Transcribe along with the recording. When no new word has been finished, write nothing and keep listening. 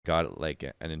got like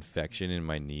an infection in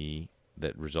my knee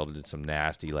that resulted in some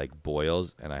nasty like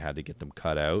boils, and I had to get them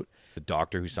cut out. The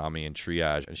doctor who saw me in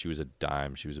triage, and she was a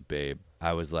dime, she was a babe.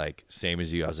 I was like, same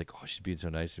as you. I was like, oh, she's being so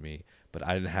nice to me, but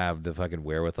I didn't have the fucking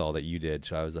wherewithal that you did.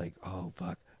 So I was like, oh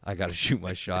fuck, I gotta shoot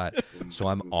my shot. So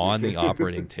I'm on the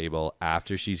operating table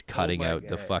after she's cutting out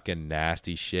the fucking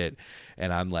nasty shit,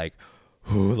 and I'm like,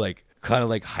 like kind of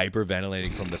like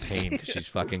hyperventilating from the pain because she's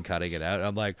fucking cutting it out.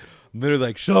 And I'm literally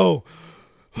like, so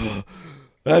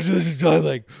after this is done,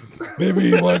 like, maybe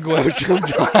you want to go out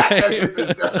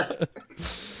sometime.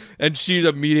 And she's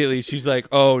like,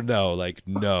 oh no, like,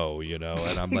 no, you know.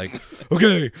 And I'm like,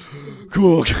 okay,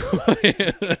 cool. See,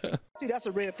 that's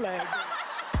a red flag.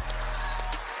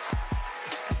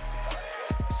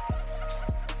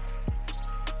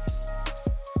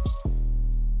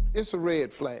 It's a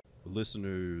red flag.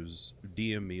 Listeners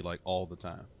DM me like all the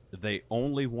time. They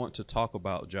only want to talk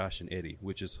about Josh and Eddie,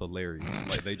 which is hilarious.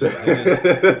 Like they just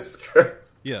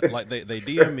yeah, like they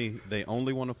DM me. They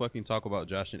only want to fucking talk about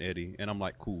Josh and Eddie, and I'm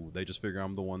like, cool. They just figure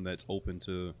I'm the one that's open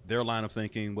to their line of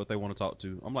thinking, what they want to talk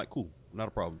to. I'm like, cool, not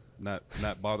a problem. Not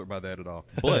bothered by that at all.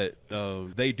 But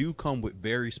they do come with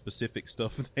very specific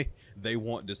stuff they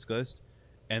want discussed,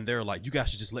 and they're like, you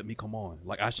guys should just let me come on.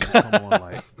 Like I should just come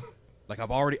on. Like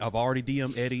I've already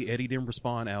DM'd Eddie. Eddie didn't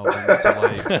respond, Alvin. So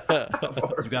like,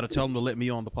 you got to tell him to let me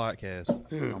on the podcast.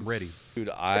 I'm ready, dude.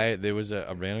 There was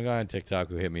a random guy on TikTok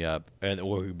who hit me up or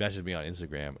who messaged me on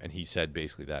Instagram, and he said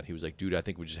basically that he was like, dude, I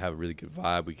think we just have a really good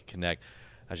vibe. We could connect.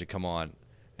 I should come on.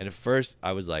 And at first,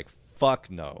 I was like, fuck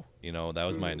no. You know, that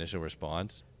was my initial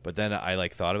response. But then I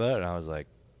like thought about it, and I was like,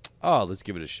 oh, let's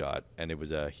give it a shot. And it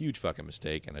was a huge fucking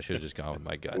mistake, and I should have just gone with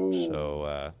my gut. Ooh.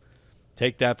 So.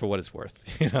 Take that for what it's worth,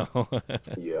 you know?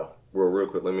 Yeah. Well, real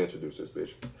quick, let me introduce this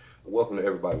bitch. Welcome to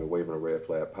everybody to Waving a Red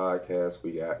Flag podcast.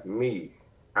 We got me,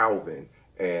 Alvin,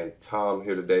 and Tom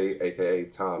here today, a.k.a.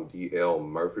 Tom D.L.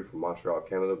 Murphy from Montreal,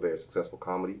 Canada. Very successful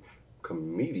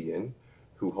comedian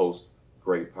who hosts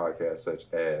great podcasts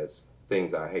such as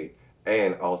Things I Hate,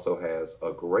 and also has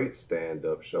a great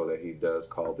stand-up show that he does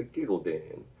called The Giggle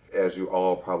Den. As you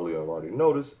all probably have already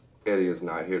noticed, Eddie is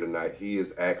not here tonight. He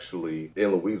is actually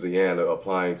in Louisiana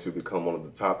applying to become one of the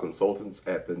top consultants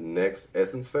at the next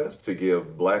Essence Fest to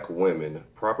give black women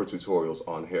proper tutorials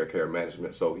on hair care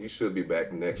management. So he should be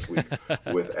back next week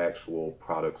with actual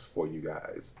products for you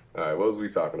guys. All right, what was we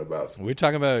talking about? We're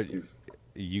talking about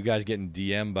you guys getting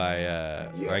DM'd by,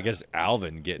 or I guess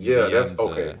Alvin getting DM'd. That's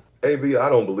okay. AB, I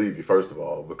don't believe you, first of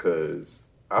all, because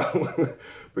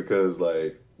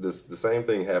like the same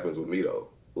thing happens with me though.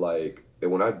 Like,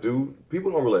 and when I do,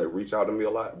 people don't really reach out to me a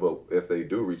lot, but if they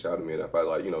do reach out to me and if I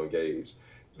like, engage,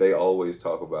 they always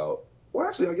talk about, well,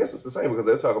 actually, I guess it's the same because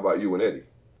they talk about you and Eddie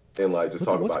and like just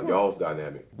talk about y'all's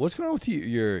dynamic. What's going on with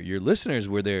your listeners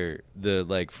where they're the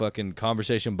like fucking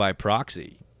conversation by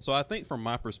proxy? So I think from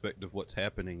my perspective, what's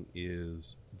happening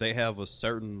is they have a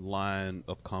certain line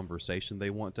of conversation they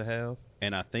want to have.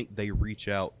 And I think they reach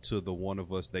out to the one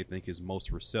of us they think is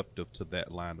most receptive to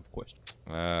that line of question.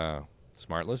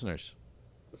 Smart listeners.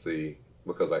 See,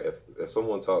 because like if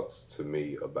someone talks to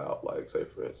me about like, say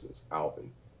for instance,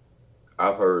 Alvin,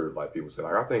 I've heard like people say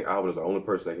like, I think Alvin is the only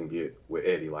person that can get with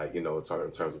Eddie, like, in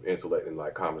terms of intellect and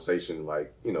like conversation,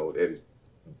 like, Eddie's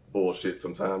bullshit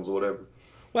sometimes or whatever.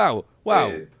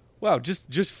 Wow,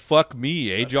 just fuck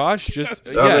me, Josh? Just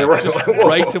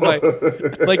right to my,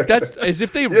 like, that's as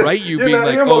if they write you being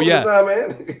like, oh yeah, time,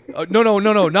 man. No,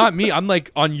 not me. I'm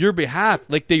like on your behalf.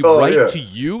 Like they write to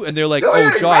you and they're like,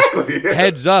 Josh,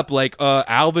 heads up, like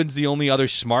Alvin's the only other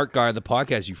smart guy on the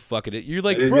podcast. You fucking it. You're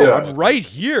like, bro, I'm right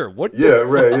here. What? Yeah,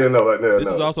 right. Yeah, no, like, this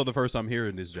is also the first time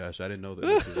hearing this, Josh. I didn't know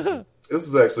that. This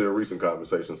is actually a recent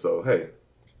conversation. So hey,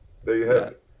 there you have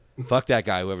it. Fuck that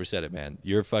guy, whoever said it, man.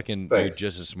 You're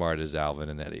just as smart as Alvin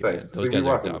and Eddie. Man. Those guys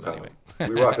are dumb anyway.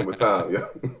 We rocking with time, yeah.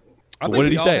 I think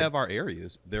we all have our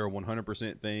areas. There are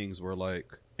 100% things where, like,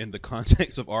 in the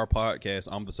context of our podcast,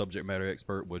 I'm the subject matter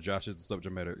expert, where Josh is the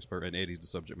subject matter expert, and Eddie's the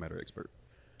subject matter expert.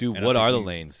 Dude, and what are the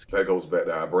lanes? That goes back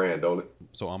to our brand, don't it?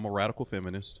 So I'm a radical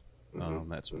feminist.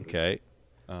 That's okay.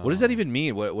 What does that even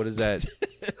mean? What is that?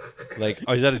 Like,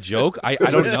 is that a joke? I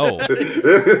don't know.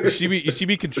 You see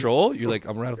me control? You're like,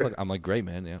 I'm around. I'm like, great,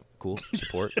 man. Yeah, cool.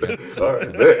 Support. Yeah. All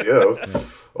right. Yeah.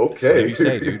 Okay. Whatever you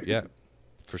say, dude. Yeah,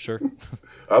 for sure.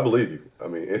 I believe you. I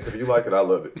mean, if you like it, I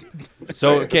love it.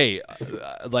 So, okay,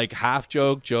 like half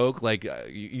joke, like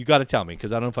you got to tell me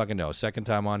because I don't fucking know. Second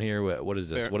time on here. What is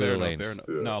this? What are the lanes?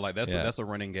 Yeah. No, like that's a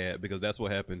running gag because that's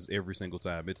what happens every single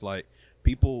time. It's like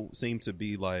people seem to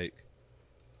be like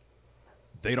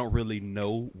they don't really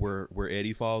know where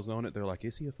Eddie falls on it. They're like,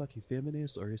 is he a fucking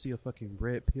feminist or is he a fucking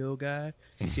red pill guy?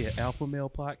 Is he an alpha male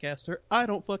podcaster? I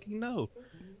don't fucking know.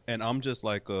 And I'm just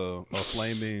like a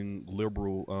flaming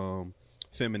liberal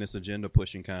feminist agenda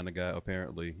pushing kind of guy,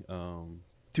 apparently.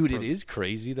 Dude, it is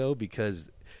crazy though,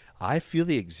 because I feel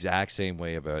the exact same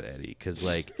way about Eddie. Because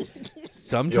like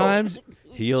sometimes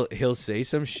he'll say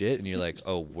some shit and you're like,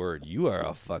 oh word, you are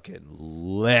a fucking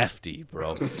lefty,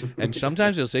 bro. And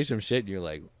sometimes he'll say some shit and you're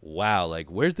like, wow,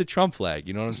 like where's the Trump flag?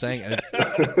 You know what I'm saying? And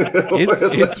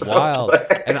it's wild.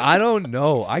 And I don't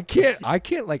know. I can't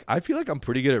like, I feel like I'm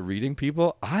pretty good at reading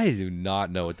people. I do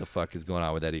not know what the fuck is going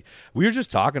on with Eddie. We were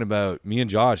just talking about, me and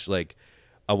Josh, like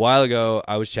a while ago,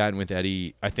 I was chatting with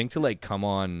Eddie, I think to like come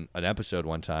on an episode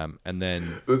one time, and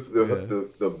then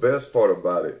the best part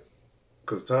about it,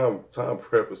 because Tom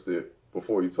prefaced it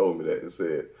before he told me that, and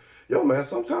said, yo man,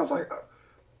 sometimes like,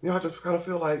 you know, I just kind of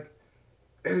feel like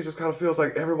Eddie just kind of feels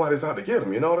like everybody's out to get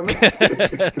him, you know what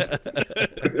I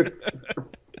mean?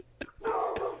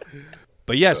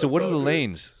 But yeah, so what are the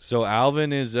lanes? So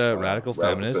Alvin is a radical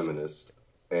feminist.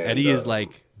 And, Eddie is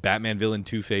like Batman villain,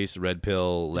 Two-Face, red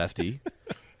pill lefty.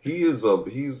 He is I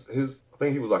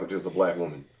think he was like just a black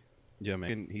woman. Yeah,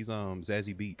 man. He's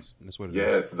Zazie Beats. That's what it is.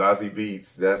 Yes, Zazie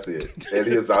Beats. That's it.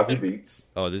 Eddie is Zazie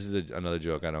Beats. Oh, this is another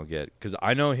joke I don't get, because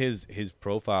I know his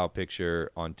profile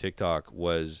picture on TikTok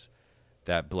was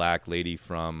that black lady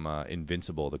from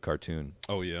Invincible, the cartoon.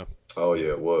 Oh yeah. Oh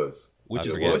yeah, it was. Which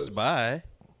is voiced by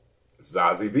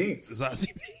Zazie Beats.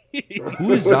 Zazie Beats.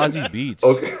 Who is Zazie Beats?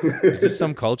 Okay. Is this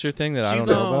some culture thing that I don't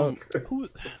know about?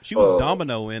 She was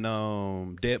Domino in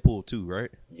Deadpool 2, right?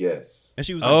 Yes. And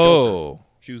she was in Joker.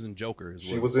 She was in Joker as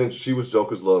well. She was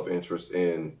Joker's love interest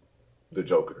in the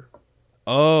Joker.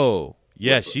 Oh,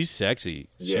 yeah, she's sexy.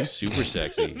 Yeah. She's super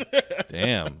sexy.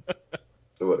 Damn.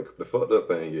 The fucked up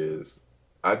thing is,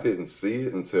 I didn't see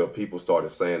it until people started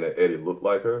saying that Eddie looked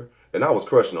like her, and I was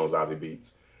crushing on Zazie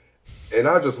Beats. And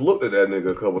I just looked at that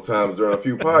nigga a couple times during a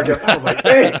few podcasts. I was like,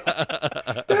 damn,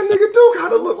 that nigga do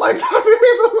kind of look like Zazie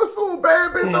Beats, this little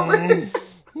bad bitch over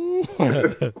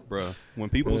here. Bro, when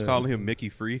people was calling him Mickey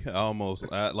Free,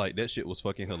 I like that shit was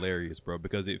fucking hilarious, bro,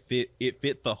 because it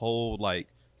fit the whole like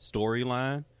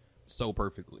storyline so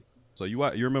perfectly. So you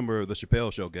remember the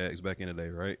Chappelle Show gags back in the day,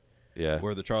 right? Yeah.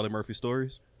 Where the Charlie Murphy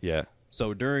stories? Yeah.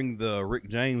 So during the Rick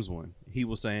James one, he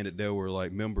was saying that there were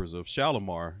like members of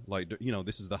Shalimar, like, you know,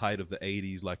 this is the height of the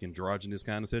 80s, like androgynous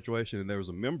kind of situation. And there was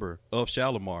a member of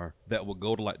Shalimar that would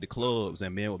go to like the clubs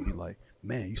and men would be like,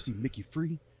 man, you see Mickey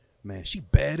Free? Man, she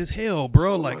bad as hell,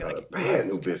 bro. Like bad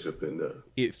new bitch up in there.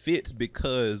 It fits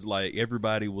because like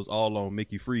everybody was all on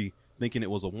Mickey Free thinking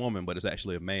it was a woman, but it's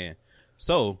actually a man.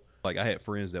 So like I had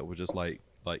friends that were just like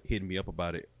hitting me up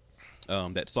about it.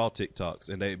 That saw TikToks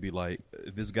and they'd be like,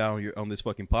 this guy on this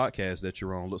fucking podcast that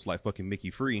you're on looks like fucking Mickey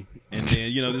Free. And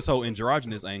then, you know, this whole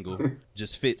androgynous angle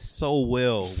just fits so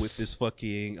well with this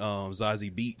fucking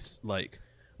Zazie Beats like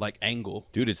angle.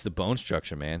 Dude, it's the bone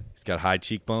structure, man. He's got high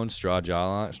cheekbones, strong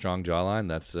jawline.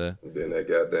 That's then that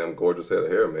goddamn gorgeous head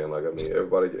of hair, man. Like, I mean,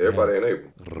 everybody ain't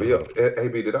able. But yeah,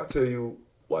 AB, did I tell you,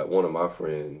 like, one of my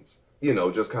friends, you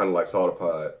know, just kind of like saw the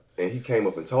pod, and he came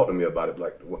up and talked to me about it.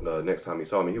 Like next time he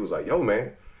saw me, he was like, "Yo,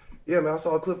 man, yeah, man, I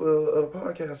saw a clip of the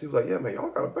podcast." He was like, "Yeah, man, y'all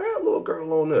got a bad little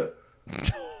girl on there."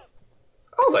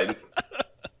 I was like,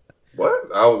 "What?"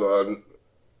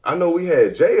 I know we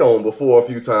had Jay on before a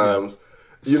few times.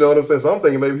 You know what I'm saying? So I'm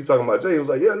thinking maybe he talking about Jay. He was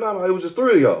like, "Yeah, no, it was just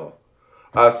three of y'all."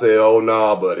 I said, "Oh,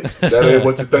 nah, buddy, that ain't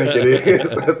what you think it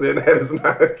is." I said, "That is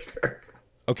not."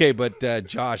 Okay, but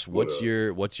Josh, what's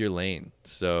your lane?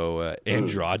 So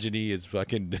androgyny is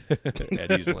fucking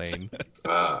Eddie's lane.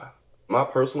 My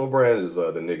personal brand is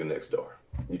the nigga next door.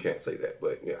 You can't say that,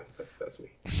 but yeah, that's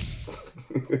me.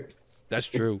 That's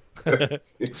true.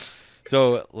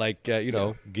 So like you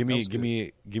know, give me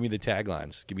the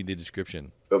taglines. Give me the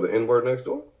description of the N-word next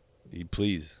door.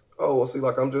 Please. Oh well, see,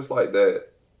 like I'm just like that.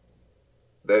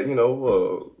 That you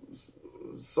know,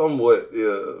 somewhat.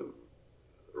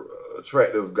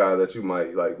 Attractive guy that you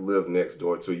might like live next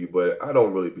door to you, but I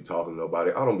don't really be talking to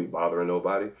nobody. I don't be bothering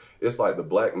nobody. It's like the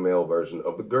black male version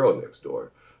of the girl next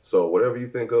door. So whatever you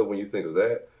think of when you think of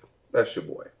that, that's your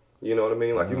boy. You know what I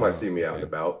mean? Like you might see me out and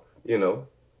about, you know,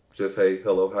 just hey,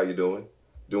 hello, how you doing?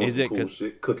 Doing some cool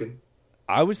shit, cooking.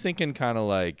 I was thinking kind of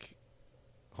like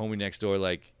homie next door,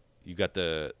 like you got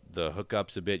the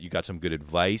hookups a bit, you got some good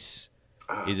advice.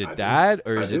 Is it that,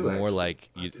 or is it more like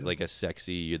you're the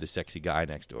sexy guy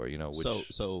next door? You know, which...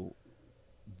 So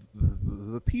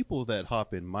the people that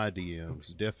hop in my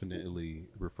DMs definitely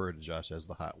refer to Josh as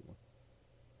the hot one.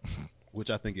 which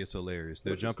I think is hilarious.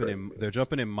 They're Which is jumping crazy. in. They're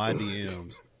jumping in my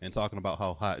DMs and talking about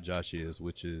how hot Josh is,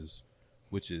 which is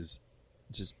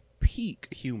just peak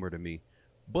humor to me.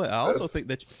 But I also think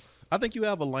that I think you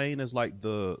have a lane as like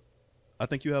the. I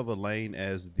think you have a lane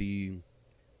as the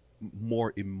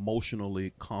more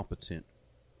emotionally competent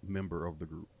member of the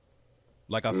group.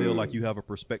 Like I feel like you have a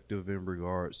perspective in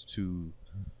regards to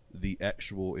the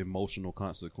actual emotional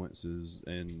consequences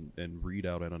and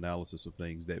readout and analysis of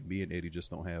things that me and Eddie just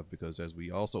don't have, because as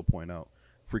we also point out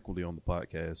frequently on the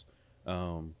podcast,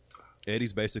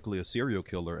 Eddie's basically a serial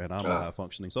killer and I'm a high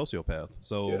functioning sociopath.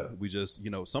 So we just,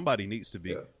 somebody needs to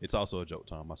be. Yeah. It's also a joke,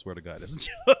 Tom. I swear to God, it's a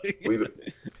joke.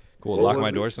 Cool. Lock my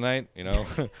doors tonight.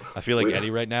 I feel like Eddie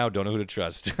right now. Don't know who to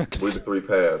trust. We're the three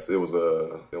paths. It was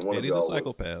Eddie's a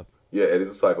psychopath. Yeah, Eddie's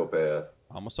a psychopath.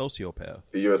 I'm a sociopath.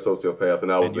 You're a sociopath,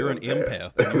 and I was you're an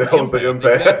empath. That was the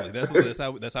empath.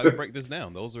 Exactly. That's how we break this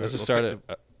down. Those are. That's the start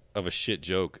of a shit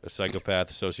joke. A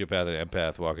psychopath, a sociopath, and an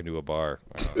empath walk into a bar.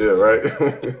 Yeah, right.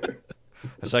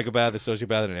 A psychopath, a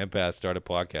sociopath, and an empath start a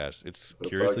podcast. It's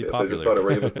curiously popular. They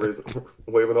just started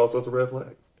waving all sorts of red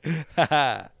flags.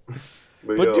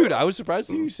 But dude, I was surprised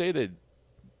to hear you say that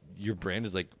your brand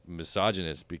is like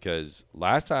misogynist, because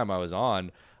last time I was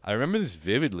on, I remember this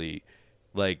vividly,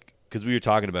 like, because we were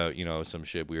talking about, some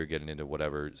shit, we were getting into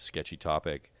whatever sketchy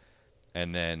topic,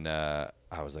 and then I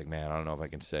was like, man, I don't know if I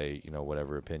can say,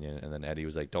 whatever opinion, and then Eddie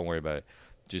was like, don't worry about it,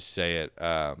 just say it.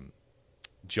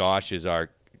 Josh is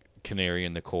our canary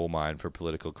in the coal mine for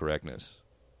political correctness.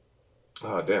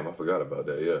 Oh, damn, I forgot about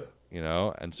that,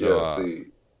 yeah. And so... see...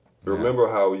 Remember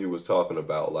how you was talking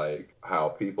about like how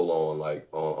people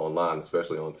online,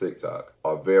 especially on TikTok,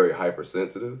 are very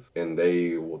hypersensitive and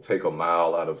they will take a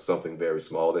mile out of something very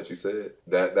small that you said.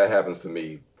 That happens to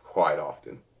me quite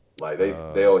often. Like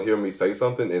they'll hear me say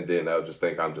something and then they'll just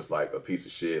think I'm just like a piece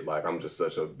of shit. Like I'm just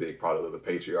such a big product of the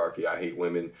patriarchy. I hate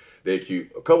women. A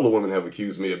couple of women have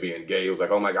accused me of being gay. It was like,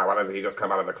 oh my God, why doesn't he just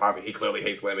come out of the closet? He clearly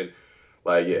hates women.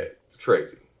 Like, yeah, it's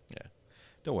crazy. Yeah.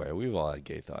 Don't worry. We've all had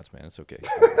gay thoughts, man. It's okay.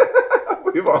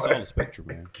 It's all the spectrum,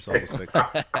 man. It's all the spectrum.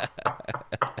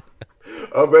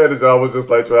 I'm mad that y'all was just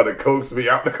like trying to coax me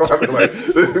out the closet. Like,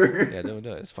 yeah, no,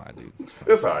 it's fine, dude.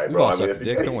 It's all right, bro. I mean, if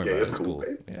dick, don't worry about it. It's cool.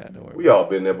 Yeah, don't worry. We all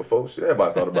been there before. Shit,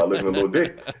 everybody thought about living a little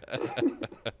dick.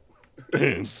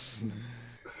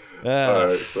 All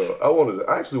right, so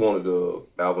I actually wanted to,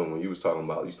 Alvin, when you was talking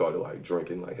about you started like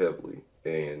drinking like heavily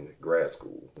in grad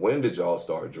school. When did y'all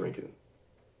start drinking?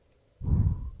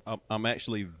 I'm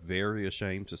actually very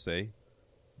ashamed to say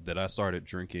that I started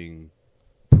drinking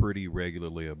pretty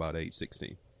regularly about age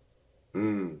 16.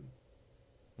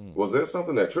 Was there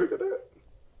something that triggered that?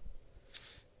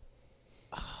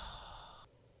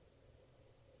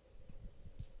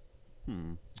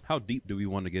 How deep do we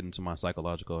want to get into my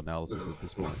psychological analysis at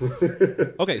this point?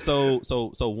 Okay, so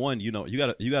one, you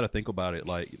gotta think about it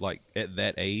like at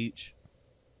that age,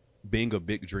 being a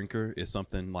big drinker is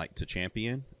something like to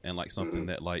champion and like something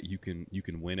that like you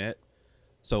can win at.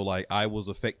 So like I was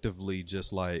effectively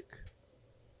just like,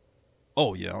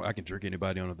 oh yeah, I can drink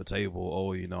anybody under the table.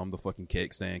 Oh, I'm the fucking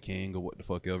keg stand king or what the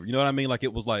fuck ever. You know what I mean? Like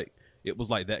it was like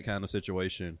that kind of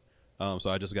situation.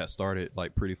 So I just got started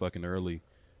like pretty fucking early.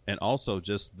 And also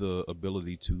just the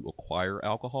ability to acquire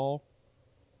alcohol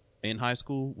in high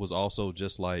school was also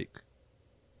just like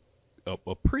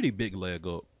a pretty big leg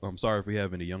up. I'm sorry if we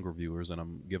have any younger viewers and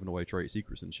I'm giving away trade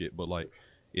secrets and shit, but like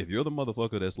if you're the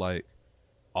motherfucker that's like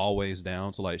always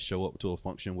down to like show up to a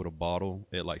function with a bottle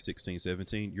at like 16,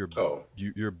 17,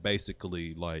 you're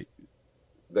basically like,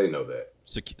 they know that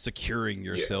securing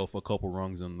yourself a couple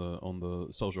rungs on the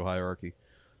social hierarchy.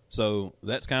 So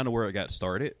that's kind of where it got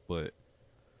started, but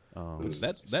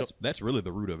that's really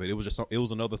the root of it. It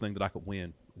was another thing that I could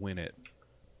win at.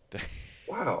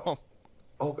 Wow.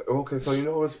 Okay. So you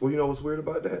know what's weird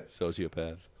about that?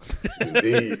 Sociopath.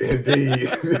 Indeed.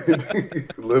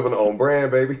 Living on brand,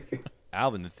 baby.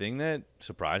 Alvin, the thing that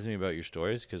surprised me about your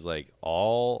stories, because like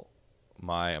all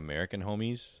my American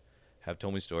homies have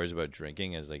told me stories about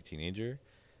drinking as like teenager,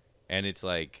 and it's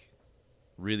like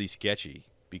really sketchy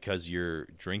because your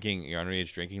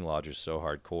underage drinking laws are so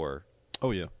hardcore. Oh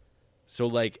yeah. So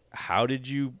like, how did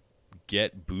you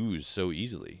get booze so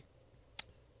easily?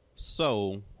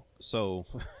 So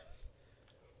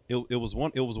it was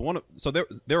one of, so there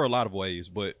are a lot of ways,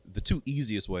 but the two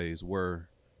easiest ways were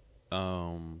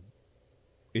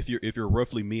if you're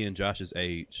roughly me and Josh's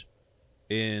age,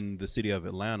 in the city of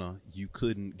Atlanta, you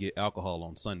couldn't get alcohol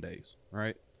on Sundays,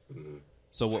 right? Mm-hmm.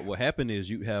 So what happened is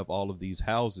you have all of these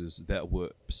houses that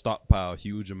would stockpile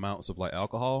huge amounts of like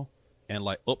alcohol and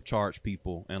like upcharge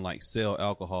people and like sell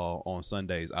alcohol on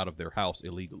Sundays out of their house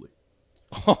illegally.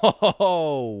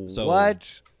 Oh, So-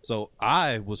 what? So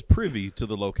I was privy to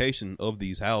the location of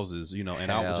these houses, you know,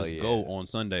 and I would Hell just yeah. go on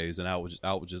Sundays, and I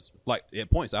would just like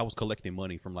at points I was collecting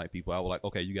money from like people. I was like,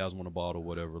 okay, you guys want a bottle,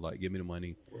 whatever, like give me the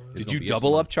money. It's Did gonna you be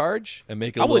double X up charge and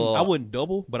make a amount. I little? wouldn't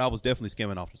double, but I was definitely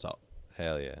skimming off the top.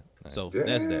 Hell yeah. Nice. So Damn.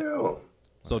 that's that.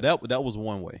 So that was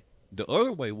one way. The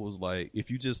other way was like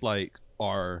if you just like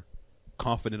are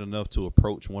confident enough to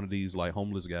approach one of these like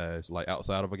homeless guys like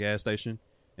outside of a gas station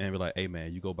and be like, hey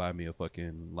man, you go buy me a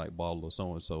fucking like bottle of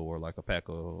so and so or like a pack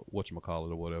of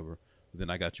whatchamacallit or whatever, then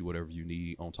I got you whatever you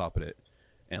need on top of that.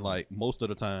 And like most of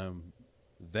the time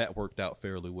that worked out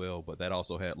fairly well, but that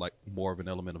also had like more of an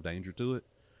element of danger to it.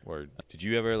 Word. Did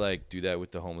you ever like do that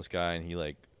with the homeless guy and he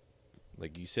like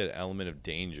you said element of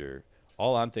danger?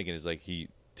 All I'm thinking is like he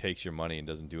takes your money and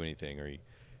doesn't do anything, or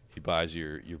he buys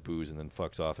your booze and then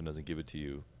fucks off and doesn't give it to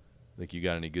you. Like, you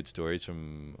got any good stories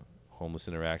from homeless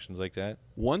interactions like that?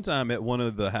 One time at one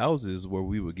of the houses where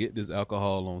we would get this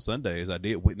alcohol on Sundays, I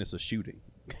did witness a shooting.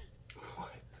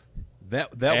 That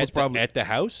was probably at the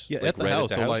house. Yeah, Like, at the right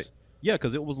house. So like, yeah,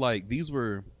 because it was like these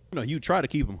were, you know, you try to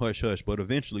keep them hush hush, but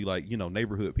eventually, like, you know,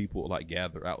 neighborhood people would, like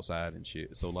gather outside and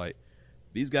shit. So like,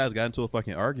 these guys got into a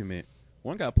fucking argument.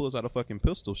 One guy pulls out a fucking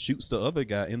pistol, shoots the other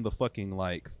guy in the fucking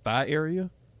like thigh area,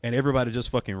 and everybody just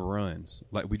fucking runs.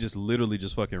 Like we just literally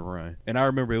just fucking run. And I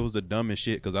remember it was the dumbest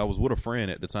shit because I was with a friend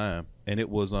at the time, and it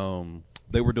was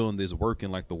they were doing this work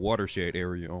in like the watershed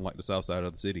area on like the south side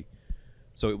of the city.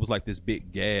 So it was like this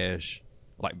big gash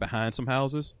like behind some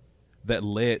houses that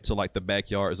led to like the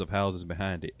backyards of houses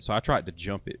behind it. So I tried to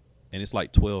jump it, and it's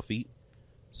like 12 feet.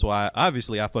 So I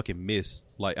fucking missed.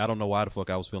 Like, I don't know why the fuck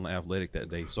I was feeling athletic that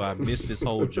day. So I missed this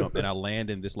whole jump, and I land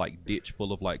in this like ditch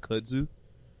full of like kudzu.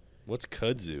 What's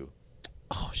kudzu?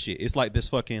 Oh shit! It's like this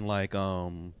fucking like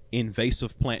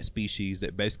invasive plant species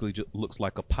that basically just looks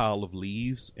like a pile of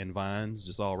leaves and vines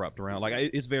just all wrapped around. Like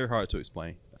it's very hard to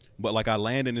explain. But like I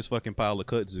land in this fucking pile of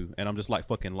kudzu, and I'm just like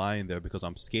fucking lying there because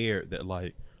I'm scared that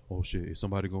like, oh shit, is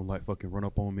somebody gonna like fucking run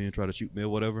up on me and try to shoot me or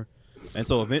whatever. And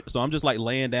so I'm just like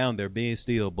laying down there being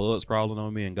still, bugs crawling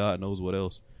on me and God knows what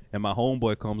else. And my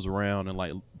homeboy comes around and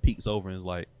like peeks over and is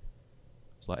like,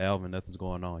 it's like, Alvin, nothing's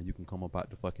going on. You can come up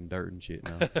out the fucking dirt and shit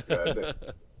now. Goddamn.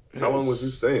 How long was you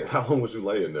staying? How long was you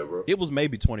laying there, bro? It was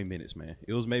maybe 20 minutes, man.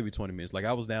 It was maybe 20 minutes. Like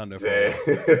I was down there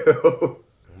for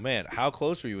Damn. Man, how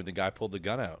close were you when the guy pulled the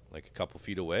gun out? Like a couple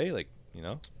feet away? Like, you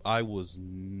know? I was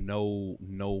no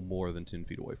more than 10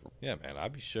 feet away from him. Yeah, man,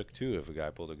 I'd be shook too if a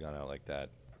guy pulled a gun out like that.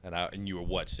 And you were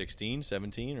what, 16,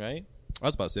 17, right? I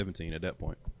was about 17 at that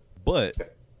point. But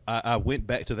I went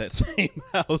back to that same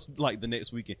house like the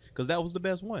next weekend because that was the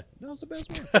best one. That was the best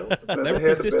one. They were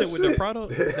consistent with their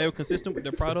product. They were consistent with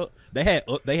their product. They had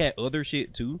other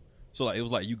shit too. So like it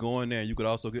was like you go in there and you could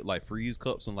also get like freeze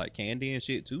cups and like candy and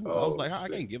shit too. I was like, I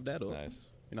can't give that up.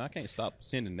 Nice. You know, I can't stop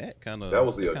sending that kind of. That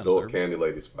was the kind of adult service. candy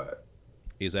lady spot.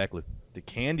 Exactly. The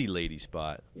Candy Lady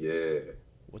spot. Yeah.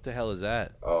 What the hell is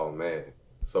that? Oh man.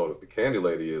 So the candy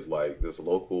lady is like this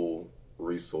local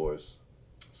resource,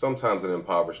 sometimes in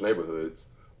impoverished neighborhoods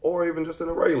or even just in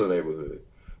a regular neighborhood,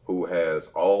 who has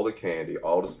all the candy,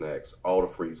 all the snacks, all the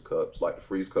freeze cups, like the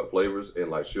freeze cup flavors, and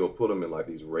like she'll put them in like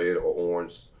these red or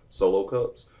orange solo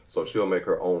cups. So she'll make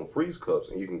her own freeze cups,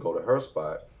 and you can go to her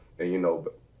spot, and you know,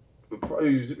 it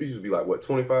used to be like what,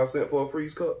 25 cents for a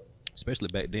freeze cup. Especially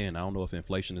back then. I don't know if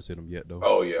inflation has hit them yet though.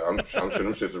 Oh yeah, I'm sure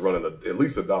them shits are running at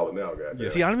least $1 now, goddamn.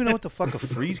 See, I don't even know what the fuck a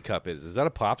freeze cup is. Is that a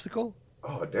popsicle?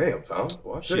 Oh damn, Tom.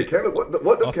 Well, I tell you, Shit. Canada,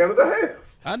 what does Canada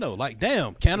have? I know. Like,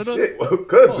 damn, Canada. Shit, well,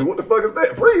 kudzu, what the fuck is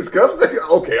that? Freeze cups?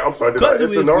 Okay, I'm sorry. Did I Kudzu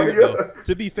enter is weird, Narnia? though.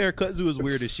 To be fair, kudzu is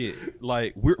weird as shit.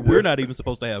 Like we're not even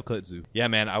supposed to have kudzu. Yeah,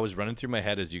 man, I was running through my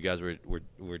head as you guys were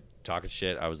talking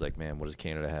shit. I was like, man, what does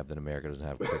Canada have that America doesn't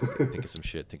have? Thinking some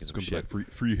shit. It's gonna be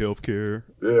like free healthcare,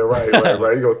 Yeah, right.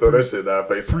 You gonna throw that shit in our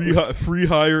face? free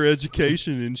higher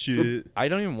education and shit. I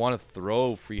don't even want to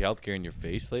throw free healthcare in your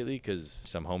face lately because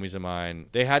some homies of mine,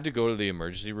 they had to go to the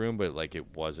emergency room, but like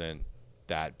it wasn't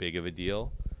that big of a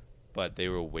deal. But they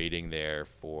were waiting there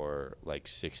for like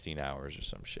 16 hours or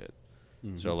some shit.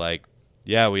 Mm-hmm. So like,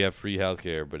 yeah, we have free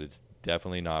healthcare, but it's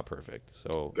definitely not perfect.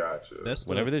 So Gotcha. That's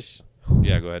whenever this,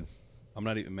 yeah, go ahead. I'm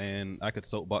not even, man. I could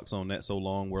soapbox on that so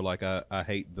long. Where like I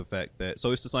hate the fact that.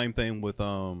 So it's the same thing with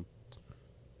the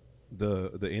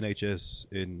NHS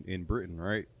in Britain,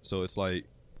 right? So it's like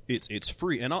it's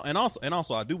free, and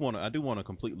also I do want to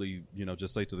completely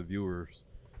just say to the viewers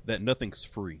that nothing's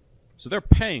free. So they're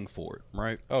paying for it,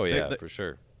 right? Oh yeah, for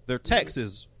sure. Their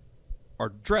taxes are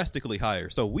drastically higher.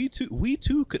 So we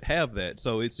too could have that.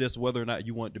 So it's just whether or not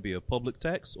you want it to be a public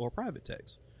tax or a private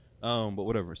tax. But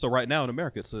whatever. So right now in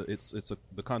America, it's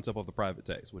the concept of the private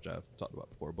tax, which I've talked about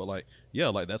before. But like, yeah,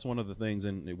 like that's one of the things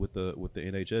with the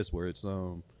NHS where it's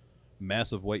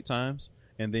massive wait times,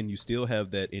 and then you still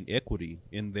have that inequity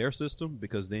in their system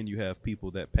because then you have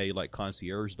people that pay like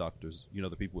concierge doctors, you know,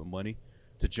 the people with money,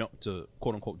 to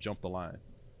quote unquote jump the line.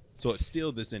 So it's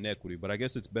still this inequity, but I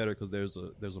guess it's better because there's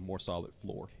a more solid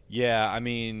floor. Yeah, I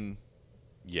mean,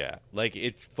 yeah, like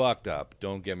it's fucked up.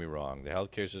 Don't get me wrong. The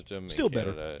healthcare system Still in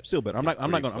better. Canada Still better. I'm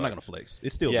not gonna flex.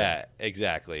 It's still better.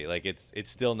 Exactly. Like it's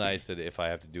still nice that if I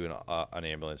have to do an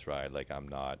ambulance ride, like I'm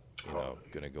not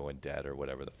gonna go in debt or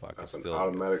whatever the fuck. That's it's an still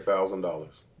automatic $1,000.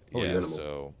 Yeah.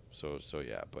 Minimum. So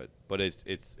yeah, but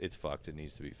it's fucked. It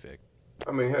needs to be fixed.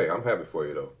 I mean, hey, I'm happy for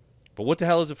you though. But what the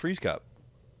hell is a freeze cup?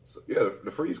 So, yeah,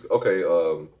 the freeze. Okay,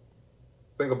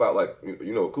 think about like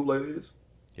you know what Kool-Aid is.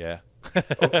 Yeah.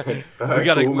 Okay. we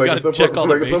gotta Making check all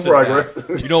the making bases. some progress.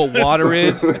 You know what water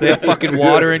is? They have fucking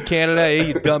water in Canada. Hey,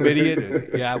 you dumb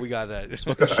idiot. Yeah, we got that. It's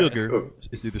fucking sugar.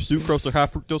 It's either sucrose or high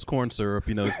fructose corn syrup.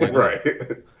 You know, it's like right.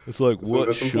 It's like So what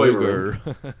there's some sugar?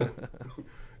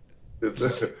 It's,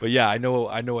 But yeah, I know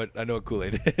what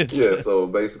Kool-Aid is. yeah, so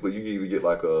basically you either get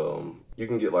like you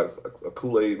can get like a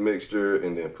Kool-Aid mixture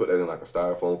and then put that in like a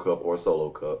styrofoam cup or a solo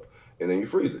cup, and then you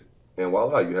freeze it, and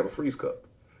voila, you have a freeze cup.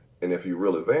 And if you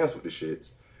real advanced with the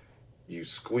shits, you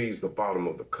squeeze the bottom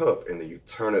of the cup and then you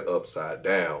turn it upside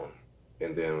down,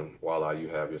 and then voila, you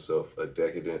have yourself a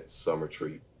decadent summer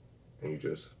treat, and you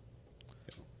just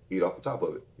eat off the top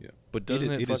of it. yeah. But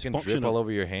doesn't it is fucking drip functional. all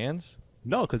over your hands?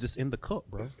 No, because it's in the cup,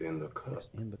 bro. It's in the cup. It's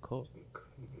in the cup.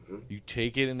 You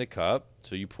take it in the cup,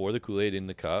 so you pour the Kool-Aid in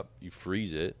the cup, you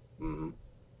freeze it, Mm-hmm.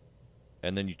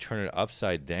 and then you turn it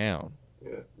upside down.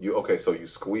 Yeah. So you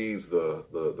squeeze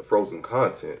the frozen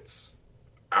contents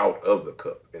out of the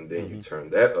cup, and then you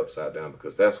turn that upside down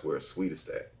because that's where it's sweetest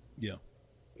at. Yeah.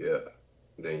 Yeah.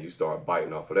 Then you start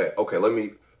biting off of that. Okay, let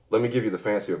me give you the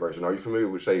fancier version. Are you familiar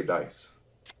with shaved ice?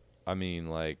 I mean,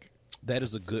 like That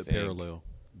is a good think. parallel.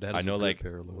 That is I know, a good like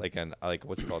parallel. like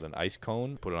what's it called, an ice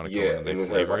cone. Put it on a Yeah, cone and they and it has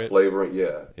flavor like it. flavoring.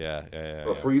 Yeah. Yeah.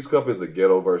 A freeze cup is the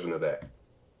ghetto version of that.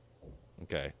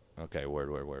 Okay.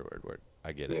 Word.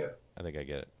 I get it. Yeah. I think I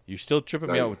get it. You're still tripping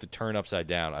me Now out you- with the turn upside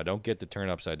down. I don't get the turn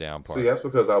upside down part. See, that's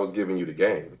because I was giving you the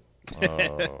game.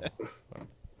 Oh.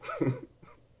 I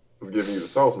was giving you the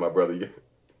sauce, my brother.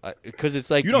 Because it's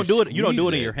like you don't do it. You don't do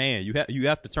it squeeze in your hand. You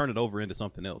have to turn it over into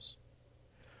something else.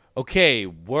 Okay,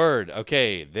 word.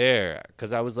 Okay, there.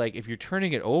 Because I was like, if you're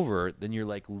turning it over, then you're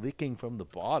like licking from the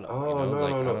bottom. Oh, you know? no,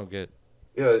 like no, no. I don't get.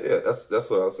 Yeah. That's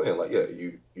what I was saying. Like, yeah,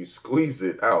 you squeeze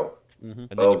it out. And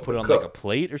then you Of put the it on cup. like a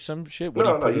plate or some shit. What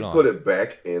No, do you put it you on? put it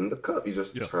back in the cup. You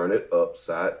just turn it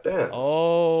upside down.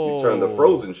 Oh. You turn the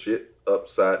frozen shit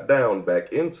upside down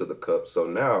back into the cup. So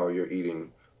now you're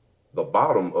eating the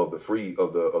bottom of the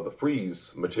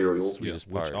freeze material. Sweetest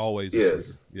Which part. always Yes. is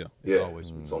sweeter. Yeah, it's Yeah. always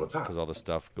sweeter. It's on the top. Because all the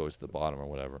stuff goes to the bottom or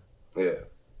whatever. Yeah.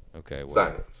 Okay. Well,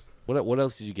 Science. what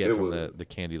else did you get It from was- the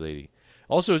candy lady?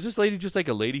 Also, is this lady just like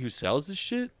a lady who sells this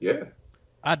shit? Yeah.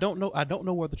 I don't know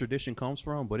where the tradition comes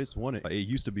from, but it's one. It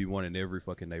used to be one in every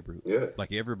fucking neighborhood. Yeah.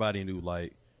 Like everybody knew,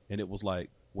 like, and it was like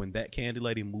when that candy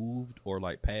lady moved or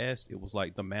like passed, it was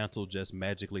like the mantle just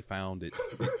magically found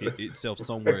itself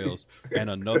somewhere else,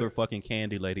 and another fucking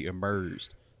candy lady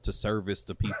emerged to service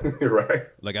the people. Right.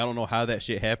 Like I don't know how that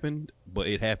shit happened, but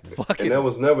it happened. And there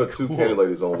was never two candy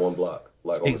ladies on one block.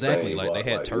 Like on Exactly, the same like block.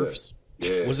 they had turfs.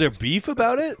 Yeah. Was there beef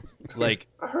about it? Like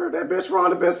I heard that bitch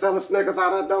Rhonda been selling Snickers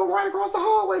out of the door right across the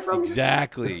hallway from you.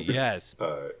 exactly. Yes.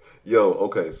 All right. Yo,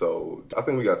 okay, so I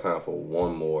think we got time for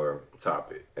one more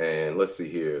topic. And let's see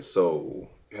here. So,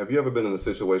 have you ever been in a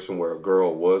situation where a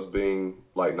girl was being,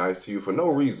 like, nice to you for no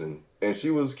reason, and she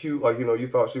was cute, like, you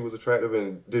thought she was attractive,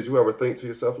 and did you ever think to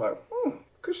yourself, like,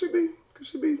 could she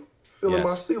be feeling my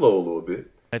Yes. stilo a little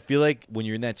bit? I feel like when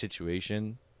you're in that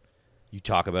situation, you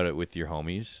talk about it with your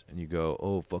homies, and you go,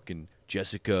 "Oh, fucking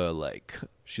Jessica, like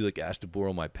she like asked to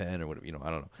borrow my pen or whatever, I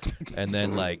don't know." And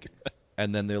then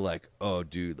and then they're like, "Oh,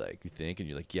 dude, like you think?" And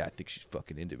you're like, "Yeah, I think she's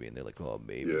fucking into me." And they're like, "Oh,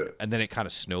 maybe." Yeah. And then it kind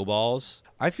of snowballs.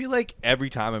 I feel like every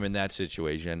time I'm in that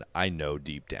situation, I know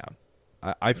deep down.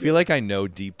 I feel like I know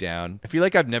deep down. I feel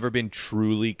like I've never been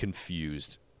truly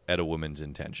confused at a woman's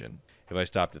intention if I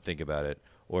stop to think about it,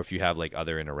 or if you have like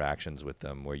other interactions with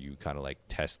them where you kind of like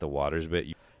test the waters a bit.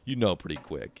 You know pretty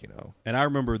quick, And I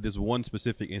remember this one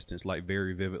specific instance like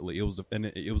very vividly. It was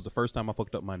the first time I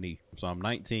fucked up my knee. So I'm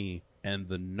 19, and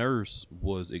the nurse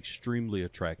was extremely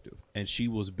attractive, and she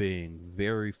was being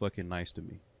very fucking nice to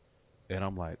me. And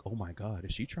I'm like, oh my god,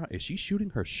 is she shooting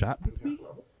her shot with me?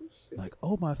 Like,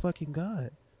 oh my fucking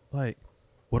god. Like,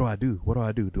 what do I do?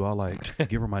 Do I like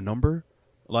give her my number?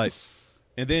 Like,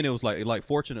 And then it was like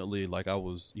fortunately, like I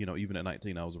was, even at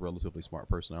 19, I was a relatively smart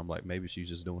person. I'm like, maybe she's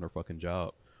just doing her fucking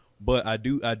job. But I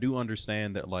do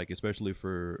understand that, like, especially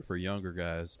for younger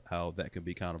guys, how that can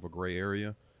be kind of a gray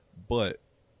area. But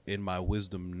in my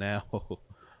wisdom now,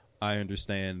 I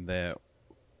understand that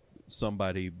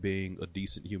somebody being a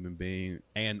decent human being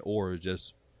and or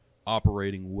just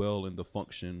operating well in the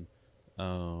function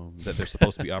that they're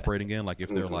supposed to be operating in, like if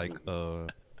they're like a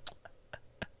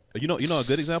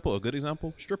good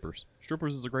example, strippers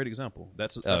is a great example.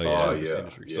 That's a service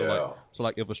industry. Yeah. So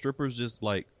like if a stripper's just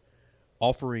like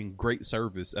offering great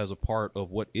service as a part of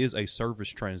what is a service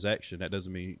transaction, that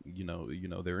doesn't mean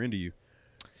they're into you.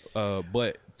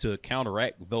 But to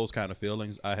counteract those kind of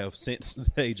feelings, I have since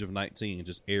the age of 19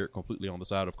 just erred completely on the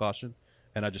side of caution,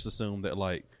 and I just assume that,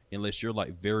 like, unless you're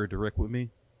like very direct with me,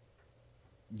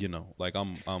 like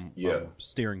I'm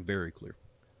steering very clear.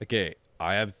 Okay,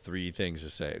 I have 3 things to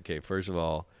say. Okay, first of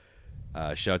all,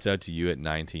 shouts out to you at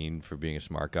 19 for being a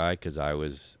smart guy, because I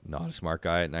was not a smart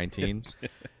guy at 19.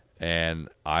 And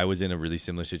I was in a really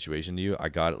similar situation to you. I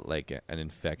got like an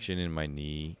infection in my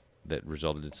knee that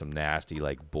resulted in some nasty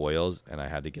like boils, and I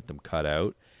had to get them cut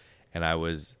out. And I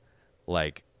was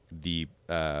like, the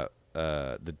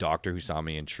doctor who saw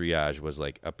me in triage was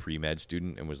like a pre-med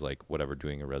student and was like whatever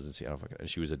doing a residency. I don't fucking, and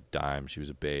she was a dime. She was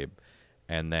a babe.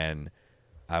 And then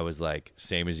I was like,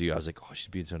 same as you. I was like, oh, she's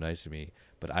being so nice to me,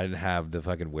 but I didn't have the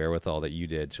fucking wherewithal that you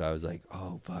did. So I was like,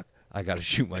 oh fuck, I got to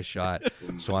shoot my shot.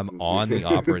 So I'm on the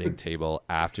operating table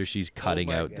after she's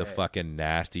cutting out the fucking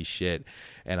nasty shit.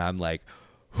 And I'm like,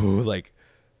 like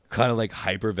kind of like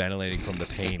hyperventilating from the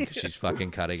pain because she's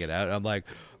fucking cutting it out. And I'm like,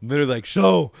 literally like,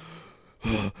 so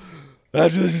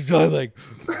after this is done, like,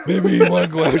 maybe you want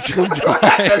to go out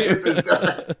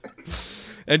sometime.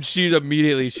 And she's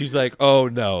like, oh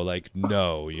no, like,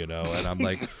 no, and I'm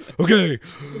like, okay,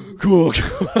 cool.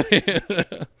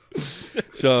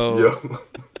 So,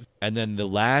 and then the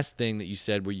last thing that you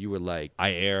said where you were like,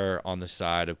 I err on the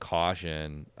side of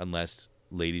caution unless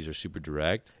ladies are super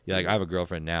direct. Yeah, like I have a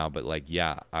girlfriend now, but like,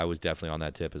 yeah, I was definitely on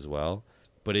that tip as well.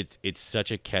 But it's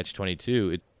such a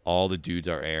catch-22. All the dudes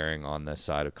are erring on the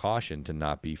side of caution to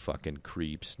not be fucking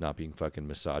creeps, not being fucking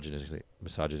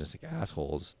misogynistic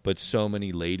assholes. But so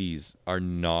many ladies are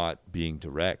not being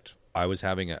direct. I was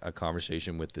having a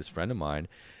conversation with this friend of mine,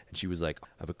 and she was like, I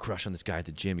have a crush on this guy at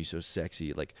the gym. He's so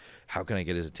sexy. Like, how can I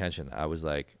get his attention? I was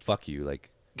like, fuck you.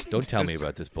 Like, don't tell me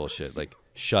about this bullshit. Like,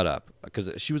 shut up.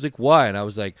 Because she was like, why? And I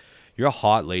was like, you're a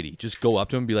hot lady. Just go up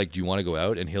to him and be like, do you want to go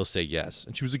out? And he'll say yes.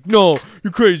 And she was like, no,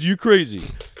 you're crazy.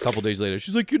 A couple days later,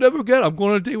 she's like, you never forget, I'm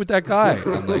going on a date with that guy.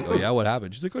 And I'm like, oh yeah, what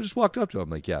happened? She's like, I just walked up to him. I'm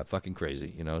like, yeah, fucking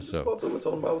crazy, So just walked up and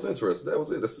told him I was interested. That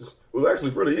was it. It was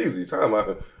actually pretty easy.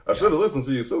 I should have listened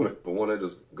to you sooner. But one, that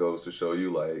just goes to show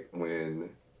you, like, when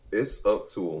it's up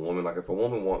to a woman, like if a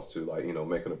woman wants to, like,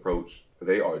 make an approach,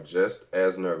 they are just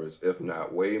as nervous, if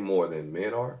not way more than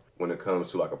men are when it comes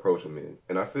to like approaching men.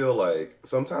 And I feel like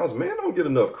sometimes men don't get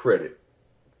enough credit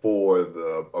for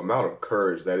the amount of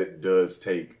courage that it does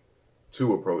take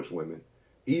to approach women.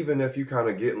 Even if you kind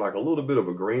of get like a little bit of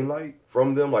a green light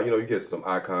from them, like, you get some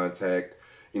eye contact,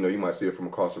 you might see it from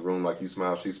across the room, like you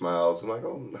smile, she smiles, and like,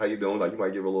 oh, how you doing? Like you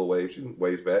might give her a little wave, she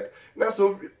waves back. And that's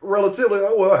a relatively,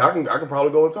 oh well, I can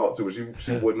probably go and talk to her.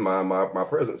 She wouldn't mind my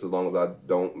presence as long as I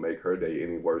don't make her day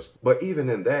any worse. But even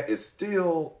in that, it's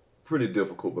still pretty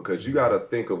difficult because you got to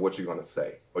think of what you're going to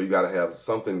say, or you got to have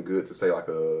something good to say, like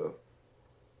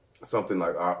something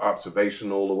like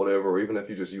observational or whatever, or even if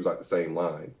you just use like the same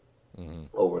line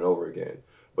over and over again.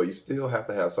 But you still have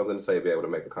to have something to say, be able to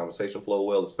make the conversation flow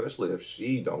well, especially if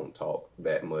she don't talk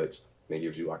that much and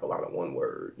gives you like a lot of one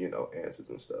word, answers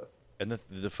and stuff. And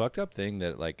the fucked up thing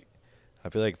that, like, I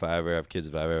feel like if I ever have kids,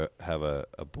 if I ever have a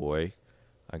boy,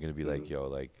 I'm going to be like, yo,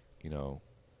 like,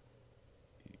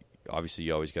 obviously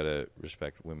you always got to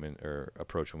respect women or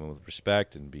approach women with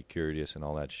respect and be curious and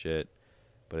all that shit.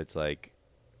 But it's like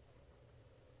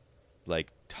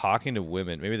talking to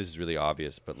women, maybe this is really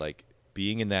obvious, but like,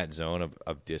 being in that zone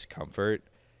of discomfort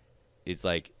is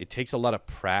like, it takes a lot of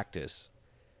practice.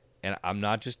 And I'm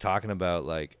not just talking about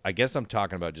like, I guess I'm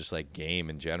talking about just like game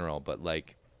in general, but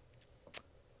like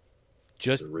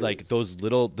just like those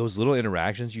little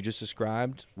interactions you just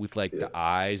described with like the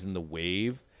eyes and the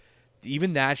wave,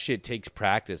 even that shit takes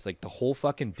practice. Like the whole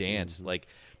fucking dance, like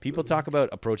people talk about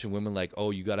approaching women like,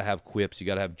 oh, you got to have quips, you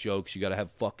got to have jokes, you got to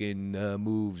have fucking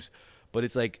moves. But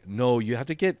it's like, no, you have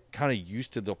to get kind of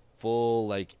used to the full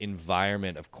like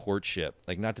environment of courtship.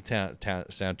 Like, not to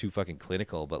sound too fucking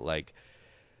clinical, but like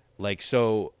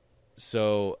so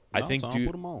I think Tom,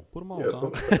 put them on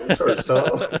Tom.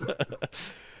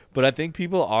 But I think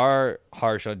people are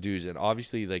harsh on dudes, and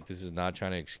obviously, like, this is not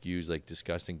trying to excuse like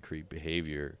disgusting creep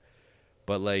behavior,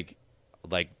 but like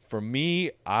for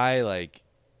me,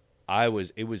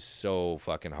 it was so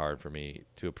fucking hard for me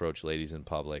to approach ladies in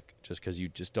public just because you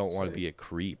just don't want to be a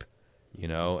creep, you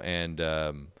know? And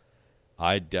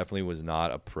I definitely was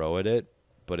not a pro at it,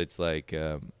 but it's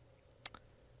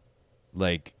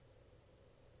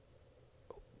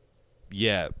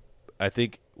yeah, I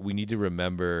think we need to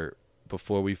remember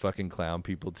before we fucking clown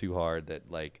people too hard that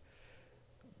like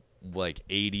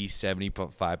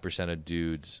 80-75% of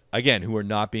dudes, again, who are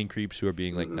not being creeps, who are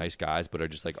being like nice guys but are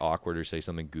just like awkward or say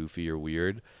something goofy or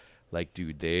weird, like,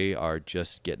 dude, they are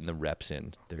just getting the reps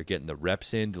in. They're getting the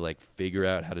reps in to like figure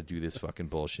out how to do this fucking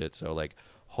bullshit. So like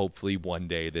hopefully one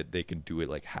day that they can do it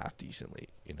like half decently,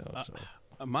 you know. So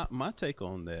my take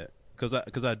on that,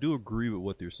 because I do agree with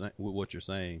what you're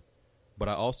saying, but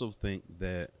I also think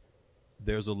that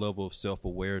there's a level of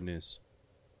self-awareness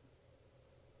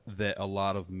that a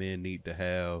lot of men need to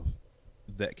have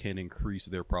that can increase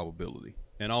their probability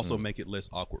and also make it less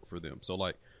awkward for them. So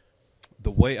like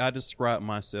the way I describe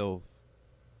myself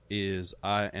is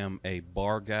I am a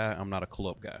bar guy. I'm not a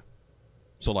club guy.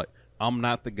 So like I'm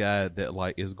not the guy that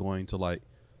like is going to like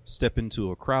step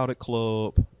into a crowded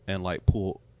club and like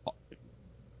pull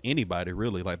anybody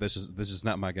really. Like that's just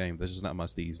not my game. That's just not my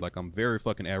steez. Like I'm very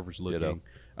fucking average looking. Ditto.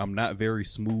 I'm not very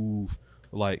smooth.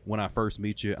 Like when I first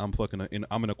meet you, I'm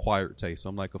an acquired taste.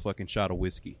 I'm like a fucking shot of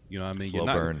whiskey. You know what I mean? Slow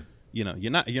burn. You know,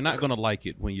 you're not gonna like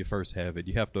it when you first have it.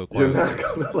 You have to acquire the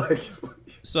taste. Like it.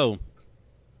 So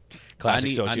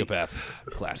classic sociopath.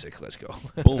 Classic. Let's go.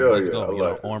 Boom, Hell let's yeah, go. I You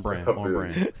know, like on it. brand, So on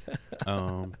brand.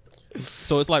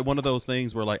 So it's like one of those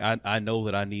things where like I know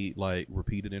that I need like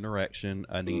repeated interaction.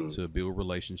 I need to build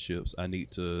relationships. I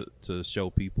need to show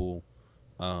people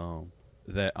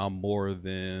that I'm more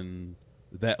than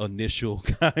that initial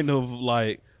kind of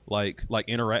like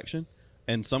interaction.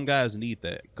 And some guys need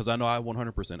that because I know I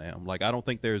 100% am. Like I don't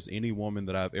think there's any woman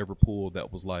that I've ever pulled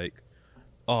that was like,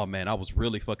 oh man, I was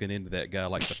really fucking into that guy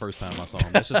like the first time I saw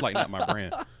him. That's just like not my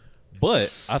brand.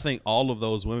 But I think all of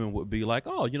those women would be like,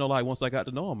 oh, you know, like once I got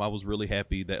to know him, I was really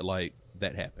happy that like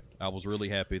that happened. I was really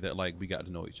happy that like we got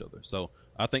to know each other. So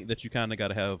I think that you kind of got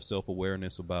to have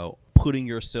self-awareness about putting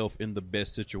yourself in the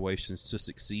best situations to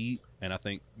succeed. And I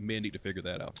think men need to figure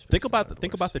that out. Think about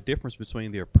the difference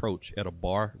between the approach at a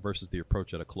bar versus the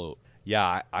approach at a club.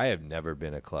 Yeah, I have never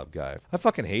been a club guy. I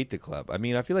fucking hate the club. I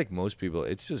mean, I feel like most people,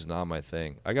 it's just not my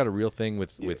thing. I got a real thing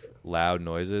with loud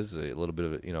noises, a little bit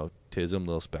of, you know, tism,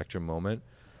 little spectrum moment.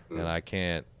 And I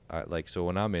can't, so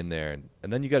when I'm in there,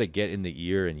 and then you got to get in the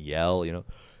ear and yell, you know,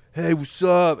 hey, what's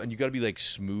up? And you got to be like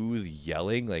smooth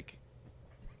yelling. Like,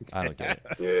 I don't get it.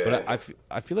 Yeah. But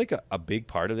I feel like a big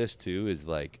part of this too is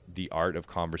like the art of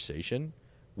conversation,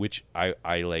 which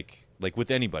I like with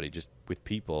anybody, just with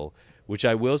people, which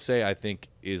I will say I think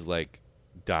is like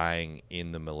dying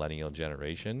in the millennial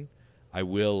generation. I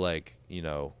will like, you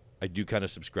know, I do kind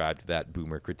of subscribe to that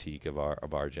boomer critique of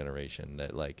our generation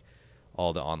that like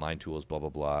all the online tools, blah, blah,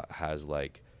 blah, has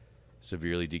like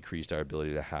severely decreased our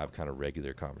ability to have kind of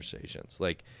regular conversations.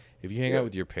 Like if you hang out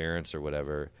with your parents or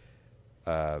whatever,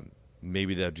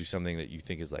 maybe they'll do something that you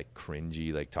think is like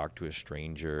cringy, like talk to a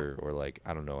stranger or like,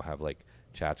 I don't know, have like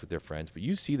chats with their friends. But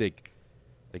you see like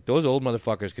those old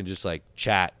motherfuckers can just like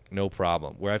chat, no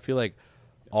problem. Where I feel like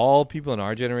all people in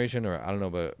our generation, or I don't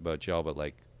know about y'all, but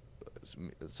like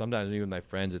sometimes even my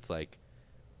friends, it's like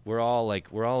we're all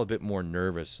a bit more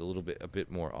nervous, a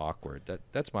bit more awkward.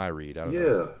 That's my read. I don't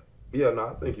know. Yeah, no,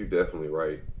 I think you're definitely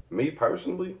right. Me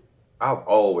personally, I've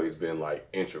always been like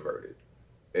introverted.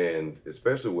 And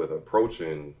especially with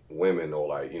approaching women or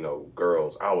like, you know,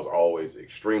 girls, I was always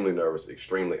extremely nervous,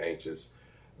 extremely anxious.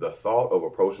 The thought of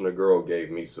approaching a girl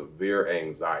gave me severe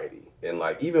anxiety. And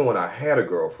like, even when I had a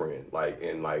girlfriend, like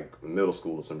in like middle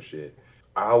school or some shit,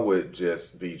 I would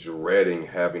just be dreading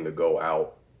having to go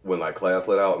out when like class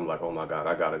let out. I'm like, oh my God,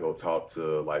 I gotta go talk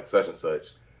to like such and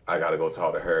such. I gotta go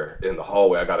talk to her in the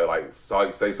hallway. I gotta like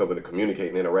say something to communicate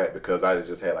and interact because I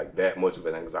just had like that much of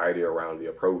an anxiety around the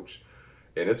approach.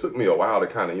 And it took me a while to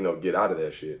kind of, you know, get out of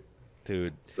that shit.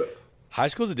 Dude, So, high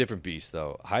school's a different beast,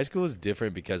 though. High school is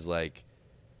different because, like,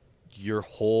 your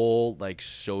whole, like,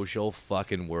 social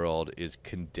fucking world is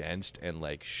condensed and,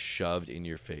 like, shoved in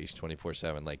your face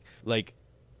 24/7. Like,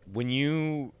 when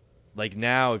you, like,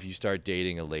 now if you start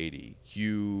dating a lady,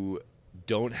 you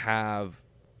don't have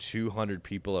 200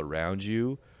 people around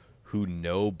you who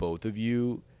know both of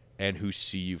you and who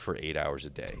see you for 8 hours a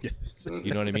day.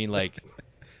 You know what I mean? Like...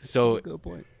 So That's a good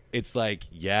point. It's like,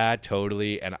 yeah,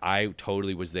 totally. And I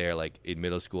totally was there, like in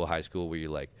middle school, high school, where you're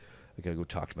like, I gotta go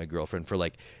talk to my girlfriend for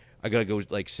like I gotta go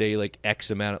like say like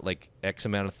X amount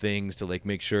of things to like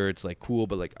make sure it's like cool,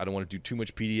 but like I don't want to do too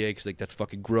much PDA because like that's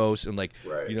fucking gross and like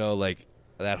Right. like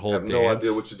that whole I have dance. no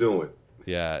idea what you're doing.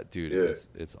 Yeah, dude, Yeah.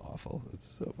 it's awful.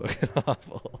 It's so fucking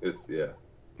awful.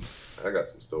 I got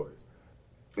some stories.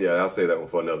 Yeah, I'll say that one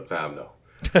for another time though.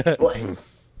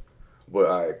 But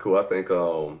all right, cool. I think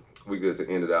we good to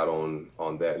end it out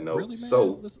on that note. Really, man?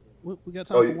 So We got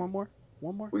time Oh, for you- one more?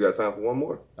 One more? we got time for one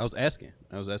more. I was asking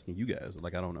you guys.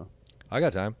 Like, I don't know. I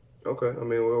got time. Okay. I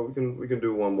mean, well, we can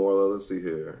do one more. Let's see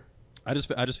here. I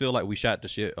just feel like we shot the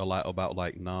shit a lot about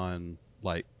like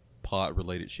pod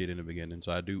related shit in the beginning.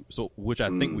 So which I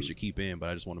think we should keep in, but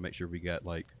I just want to make sure we got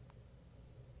like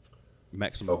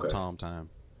maximum Okay. Tom time.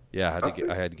 Yeah, I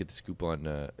I had to get the scoop on.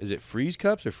 Is it freeze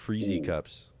cups or freezy Ooh.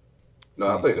 cups?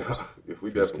 No, I think Freeze if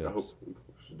we Freeze definitely, I cups. hope we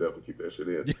should definitely keep that shit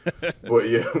in. But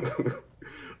yeah.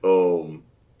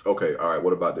 Okay. All right.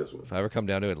 What about this one? If I ever come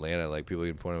down to Atlanta, like people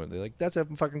can point at me, they're like, "That's a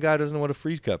fucking guy who doesn't know what a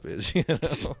freeze cup is." You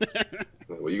know?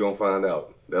 Well, you're gonna find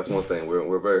out. That's one thing.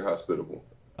 We're very hospitable.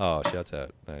 Oh, shouts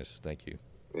out. Nice, thank you.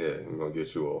 Yeah, I'm gonna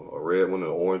get you a red one, an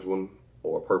orange one,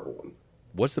 or a purple one.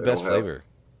 What's the They best don't have- flavor?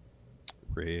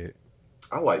 Red.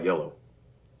 I like yellow.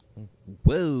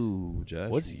 Whoa, Josh.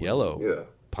 What's Whoa. yellow? Yeah.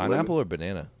 Pineapple or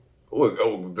banana?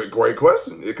 The great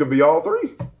question. It could be all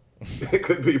three. It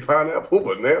could be pineapple,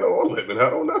 banana, or lemon. I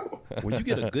don't know. When you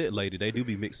get a good lady, they do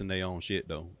be mixing their own shit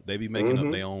though. They be making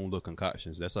up their own little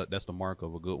concoctions. That's the mark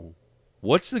of a good one.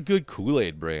 What's the good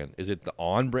Kool-Aid brand? Is it the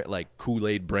on brand, like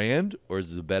Kool-Aid brand, or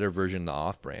is it the better version, the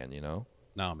off brand? You know?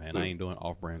 Nah, man, I ain't doing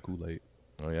off-brand Kool-Aid.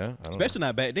 Oh yeah, I don't know. Especially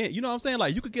not back then. You know what I'm saying?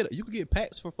 Like you could get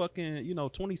packs for fucking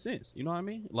 20 cents. You know what I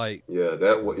mean? Like Yeah,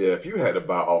 if you had to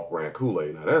buy off-brand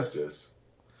Kool-Aid, now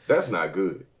that's not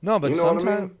good. No, but You know what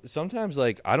I mean? sometimes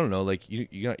like I don't know, like you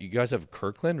guys have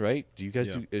Kirkland, right? Do you guys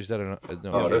Yeah. do? Is that no?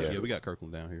 Oh, okay, that's yeah, we got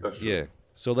Kirkland down here. That's true. yeah.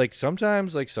 So like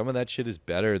sometimes like some of that shit is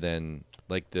better than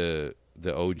like the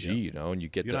OG, you know, and you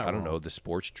get You're not I don't know, wrong. the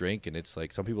sports drink, and it's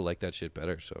like some people like that shit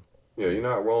better. So Yeah, you're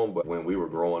not wrong. But when we were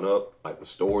growing up, like the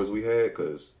stores we had,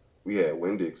 because we had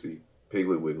Winn-Dixie,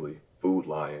 Piggly Wiggly, Food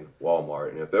Lion,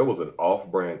 Walmart, and if there was an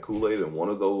off-brand Kool-Aid in one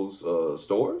of those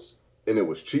stores, and it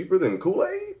was cheaper than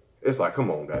Kool-Aid, it's like, come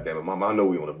on, goddammit, Mama, I know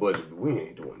we on a budget, but we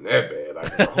ain't doing that bad.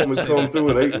 Like the homies come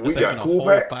through and we Saving got cool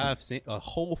packs. a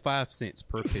whole 5 cents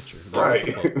per pitcher. Right.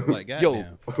 Like, yo,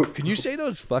 goddamn. can you say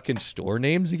those fucking store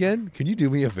names again? Can you do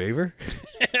me a favor?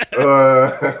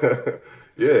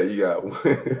 Yeah, you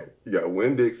got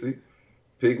Winn-Dixie,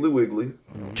 Piggly Wiggly,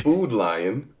 Food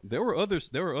Lion. There were others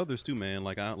too, man.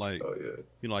 Like I like Oh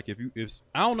yeah. like if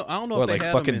I don't know What, if they like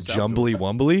have them fucking in South Jumbly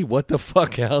Wumbly? What the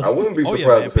fuck else? I wouldn't be Oh surprised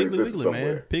yeah, man. if it Piggly existed Wiggly,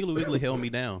 somewhere. man. Piggly Wiggly held me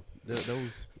down.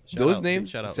 Those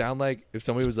names sound like if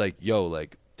somebody was like, "Yo,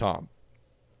 like Tom,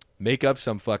 make up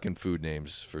some fucking food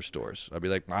names for stores." I'd be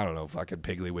like, "I don't know, fucking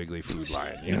Piggly Wiggly Food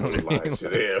Lion." You know what I mean? Like,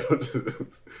 shit,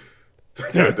 yeah.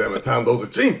 God damn it, Tom, those are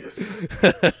genius.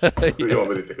 What do you want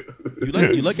me to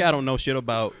do? You look I don't know shit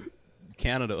about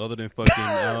Canada other than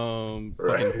fucking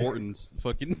Right. fucking Hortons,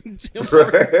 fucking Tim Right.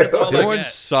 Hortons. That's all Tim I Hortons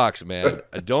got. sucks, man.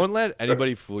 Don't let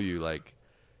anybody fool you. Like,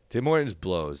 Tim Hortons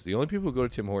blows. The only people who go to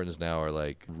Tim Hortons now are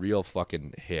like real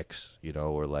fucking hicks, you know,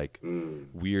 or like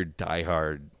weird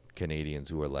diehard Canadians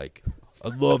who are like, I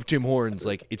love Tim Hortons.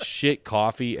 Like, it's shit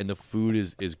coffee and the food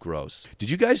is gross. Did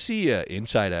you guys see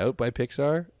Inside Out by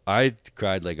Pixar? I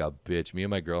cried like a bitch. Me and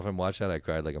my girlfriend watched that. I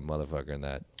cried like a motherfucker in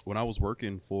that. When I was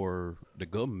working for the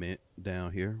government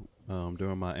down here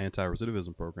during my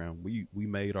anti-recidivism program, we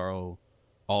made all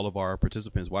of our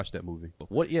participants watch that movie.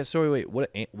 What? Yeah. Sorry. Wait.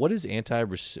 What is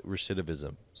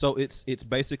anti-recidivism? So it's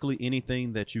basically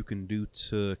anything that you can do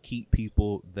to keep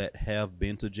people that have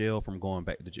been to jail from going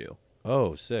back to jail.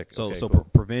 Oh, sick. So Okay, so cool.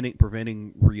 preventing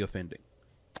reoffending.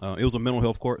 It was a mental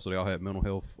health court, so they all had mental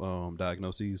health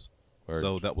diagnoses. Word.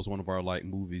 So that was one of our like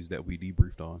movies that we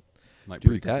debriefed on, like Dude,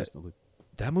 pretty that- consistently.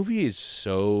 That movie is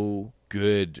so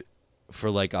good for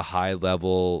like a high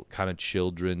level kind of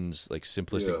children's like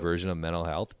simplistic Yeah. version of mental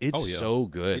health. It's Oh, yeah. so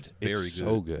good. It's very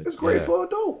so good. It's great Yeah. for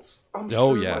adults. I'm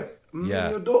Oh, sure yeah. like many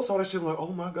Yeah. adults saw that shit like, oh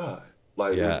my God.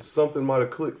 Like Yeah. if something might have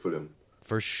clicked for them.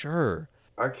 For sure.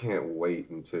 I can't wait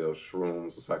until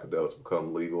shrooms or psychedelics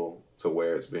become legal to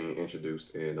where it's being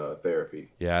introduced in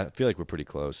therapy. Yeah, I feel like we're pretty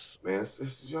close. Man,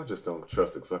 y'all just don't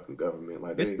trust the fucking government.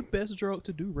 Like It's they, the best drug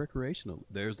to do recreationally.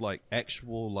 There's like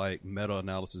actual like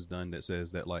meta-analysis done that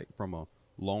says that like from a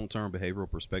long-term behavioral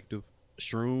perspective,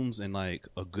 shrooms and like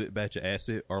a good batch of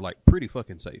acid are like pretty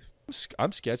fucking safe.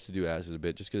 I'm sketched to do acid a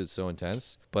bit just because it's so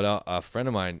intense. But a friend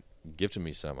of mine gifted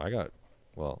me some.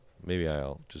 Maybe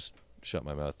I'll just shut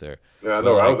my mouth there. yeah, I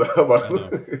know. But, I like, was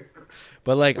about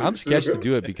But like, I'm sketched to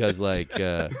do it because like, Shit,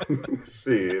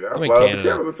 I'm in fly Canada. to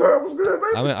Canada. Time was good,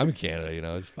 baby. I'm in Canada, you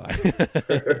know, it's fine.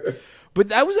 But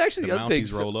that was actually The the other thing.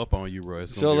 Mounties roll up on you, bro.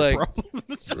 It's So, gonna be a like, problem.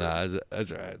 Nah,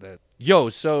 that's all right. Yo,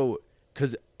 so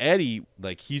because Eddie,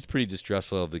 like, he's pretty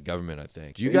distrustful of the government. I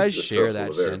think. Do you He's guys share distrustful that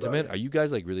of sentiment? everybody. Are you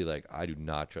guys like really like, I do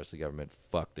not trust the government.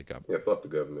 Fuck the government. Yeah, fuck the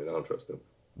government. I don't trust them.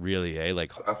 Really, eh?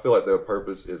 Like, I feel like their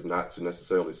purpose is not to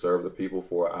necessarily serve the people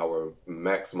for our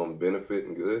maximum benefit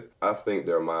and good. I think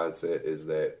their mindset is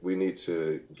that we need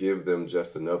to give them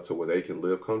just enough to where they can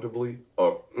live comfortably,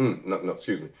 or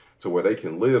to where they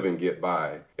can live and get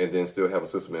by, and then still have a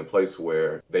system in place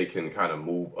where they can kind of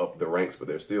move up the ranks, but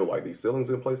there's still like these ceilings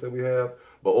in place that we have,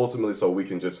 but ultimately so we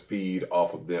can just feed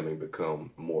off of them and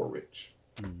become more rich.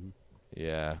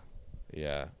 yeah.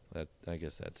 That I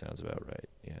guess that sounds about right.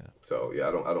 Yeah. So yeah,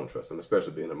 I don't trust them,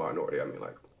 especially being a minority. I mean,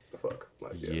 like, the fuck,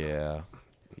 like, Yeah.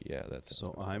 That's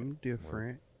So I'm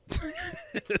different.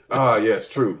 Ah, yes,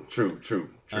 true.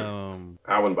 Um,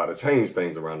 I wasn't about to change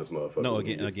things around this motherfucker. No,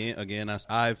 again.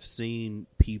 I've seen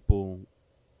people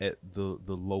at the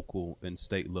local and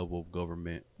state level of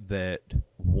government that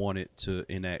wanted to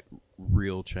enact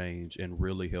real change and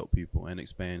really help people and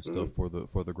expand stuff for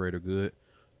the greater good.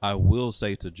 I will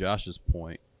say, to Josh's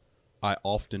point, I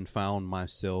often found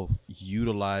myself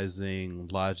utilizing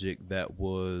logic that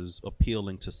was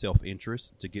appealing to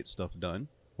self-interest to get stuff done.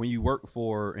 When you work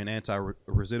for an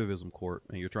anti-recidivism court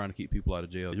and you're trying to keep people out of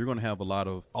jail, you're going to have a lot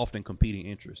of often competing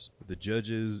interests. The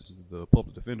judges, the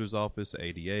public defender's office, the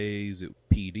ADAs,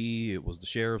 PD, it was the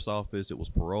sheriff's office, it was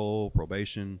parole,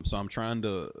 probation. So I'm trying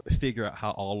to figure out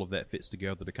how all of that fits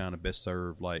together to kind of best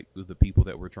serve like the people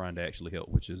that we're trying to actually help,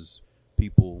 which is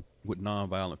people with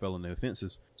nonviolent felony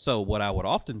offenses. So what I would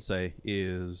often say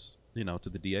is, to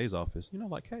the DA's office,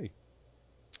 like, hey,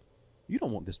 you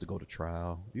don't want this to go to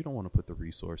trial. You don't want to put the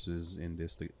resources in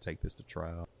this to take this to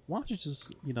trial. Why don't you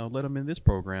just, let them in this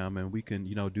program and we can,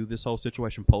 do this whole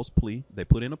situation post plea. They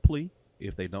put in a plea.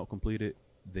 If they don't complete it,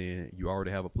 then you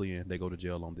already have a plea and they go to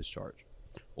jail on discharge.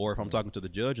 Or if I'm talking to the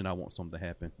judge and I want something to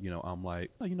happen, I'm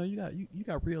like, oh, you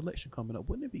got re-election coming up.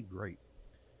 Wouldn't it be great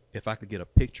if I could get a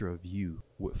picture of you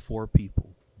with 4 people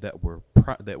that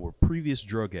were previous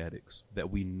drug addicts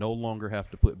that we no longer have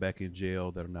to put back in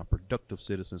jail, that are now productive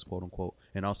citizens, quote unquote,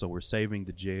 and also we're saving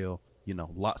the jail,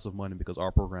 lots of money because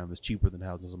our program is cheaper than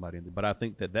housing somebody in there. But I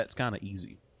think that that's kind of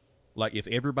easy. Like if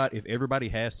everybody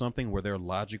has something where they're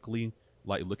logically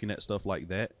like looking at stuff like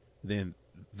that, then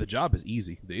the job is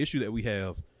easy. The issue that we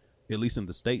have, at least in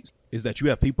the States, is that you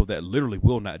have people that literally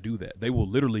will not do that. They will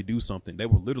literally do something. They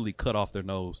will literally cut off their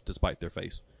nose to spite their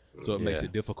face. So it makes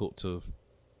it difficult to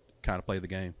kind of play the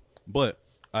game. But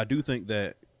I do think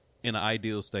that in an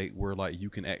ideal state where like you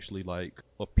can actually like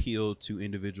appeal to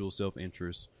individual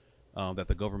self-interest, that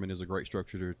the government is a great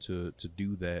structure to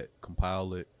do that,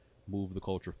 compile it, move the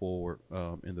culture forward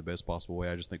in the best possible way.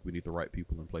 I just think we need the right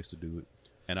people in place to do it.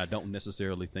 And I don't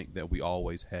necessarily think that we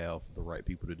always have the right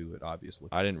people to do it, obviously.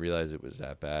 I didn't realize it was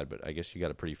that bad, but I guess you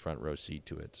got a pretty front row seat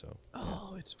to it. So.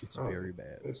 Oh, it's very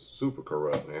bad. It's super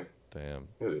corrupt, man. Damn.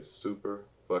 It is super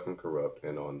fucking corrupt.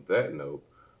 And on that note,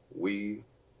 we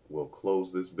will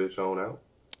close this bitch on out.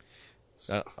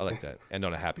 I like that. And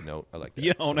on a happy note, I like that.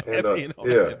 Yeah, on a happy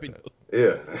note.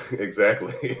 Yeah,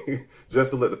 exactly.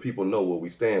 Just to let the people know where we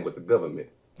stand with the government.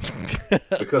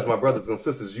 Because my brothers and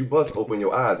sisters, you must open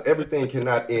your eyes. Everything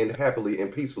cannot end happily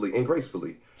and peacefully and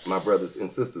gracefully. My brothers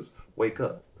and sisters, wake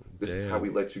up. This is how we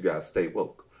let you guys stay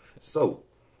woke. So,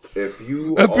 if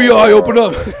you FBI, open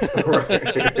up.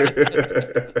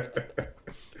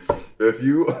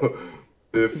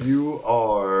 If you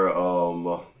are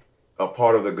a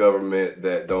part of the government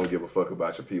that don't give a fuck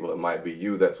about your people, it might be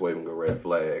you that's waving a red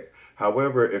flag.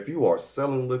 However, if you are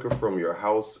selling liquor from your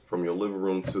house, from your living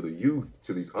room to the youth,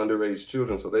 to these underage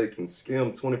children so they can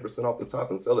skim 20% off the top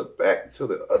and sell it back to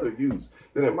the other youths,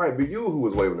 then it might be you who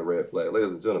is waving the red flag. Ladies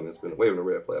and gentlemen, it's been the Waving the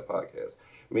Red Flag podcast.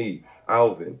 Me,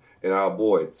 Alvin, and our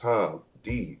boy, Tom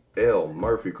D.L.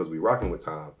 Murphy, because we rocking with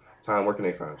Tom. Tom, where can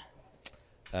they find you?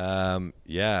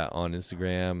 Yeah, on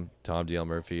Instagram, Tom D.L.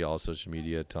 Murphy, all social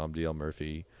media, Tom D.L.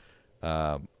 Murphy.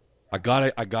 I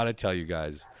gotta tell you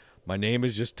guys, my name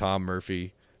is just Tom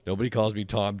Murphy. Nobody calls me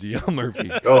Tom D.L.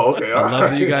 Murphy. Oh, okay. I love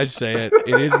that you guys say it.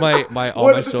 It is my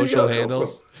all my social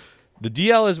handles. The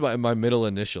DL is my middle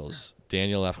initials,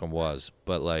 Daniel Laframboise.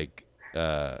 But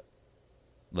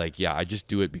yeah, I just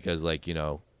do it because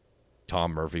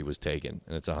Tom Murphy was taken,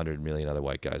 and it's 100 million other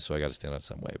white guys, so I got to stand out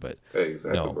some way. But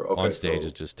exactly, bro. Okay, on stage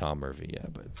it's just Tom Murphy. Yeah,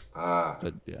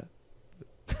 but yeah.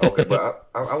 Okay, but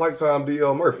I like Tom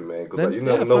D.L. Murphy, man, because you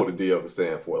never know what the DL can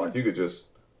stand for. Like, you could just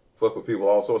fuck with people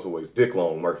all sorts of ways. Dick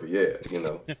Long Murphy, yeah, you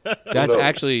know. That's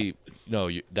actually no.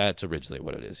 That's originally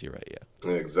what it is. You're right.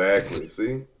 Yeah. Exactly.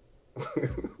 See.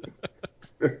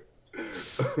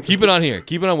 Keep it on here.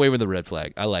 Keep it on waving the red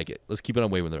flag. I like it. Let's keep it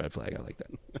on waving the red flag. I like that.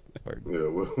 Word. Yeah,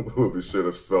 we'll be sure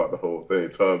to start the whole thing.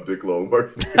 Tom Dick Long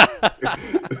Murphy.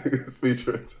 It's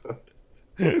featuring Tom.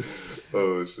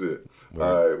 Oh shit. Word.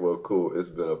 All right, well, cool. It's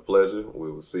been a pleasure.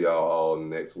 We will see y'all all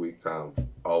next week. Tom,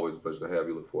 always a pleasure to have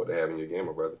you. Look forward to having you again,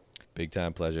 my brother. Big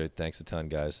time pleasure. Thanks a ton,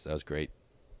 guys. That was great.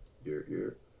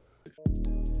 Here.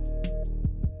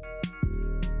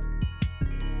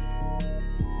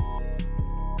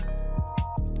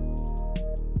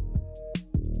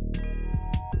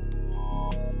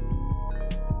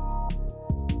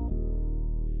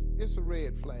 It's a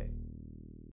red flag.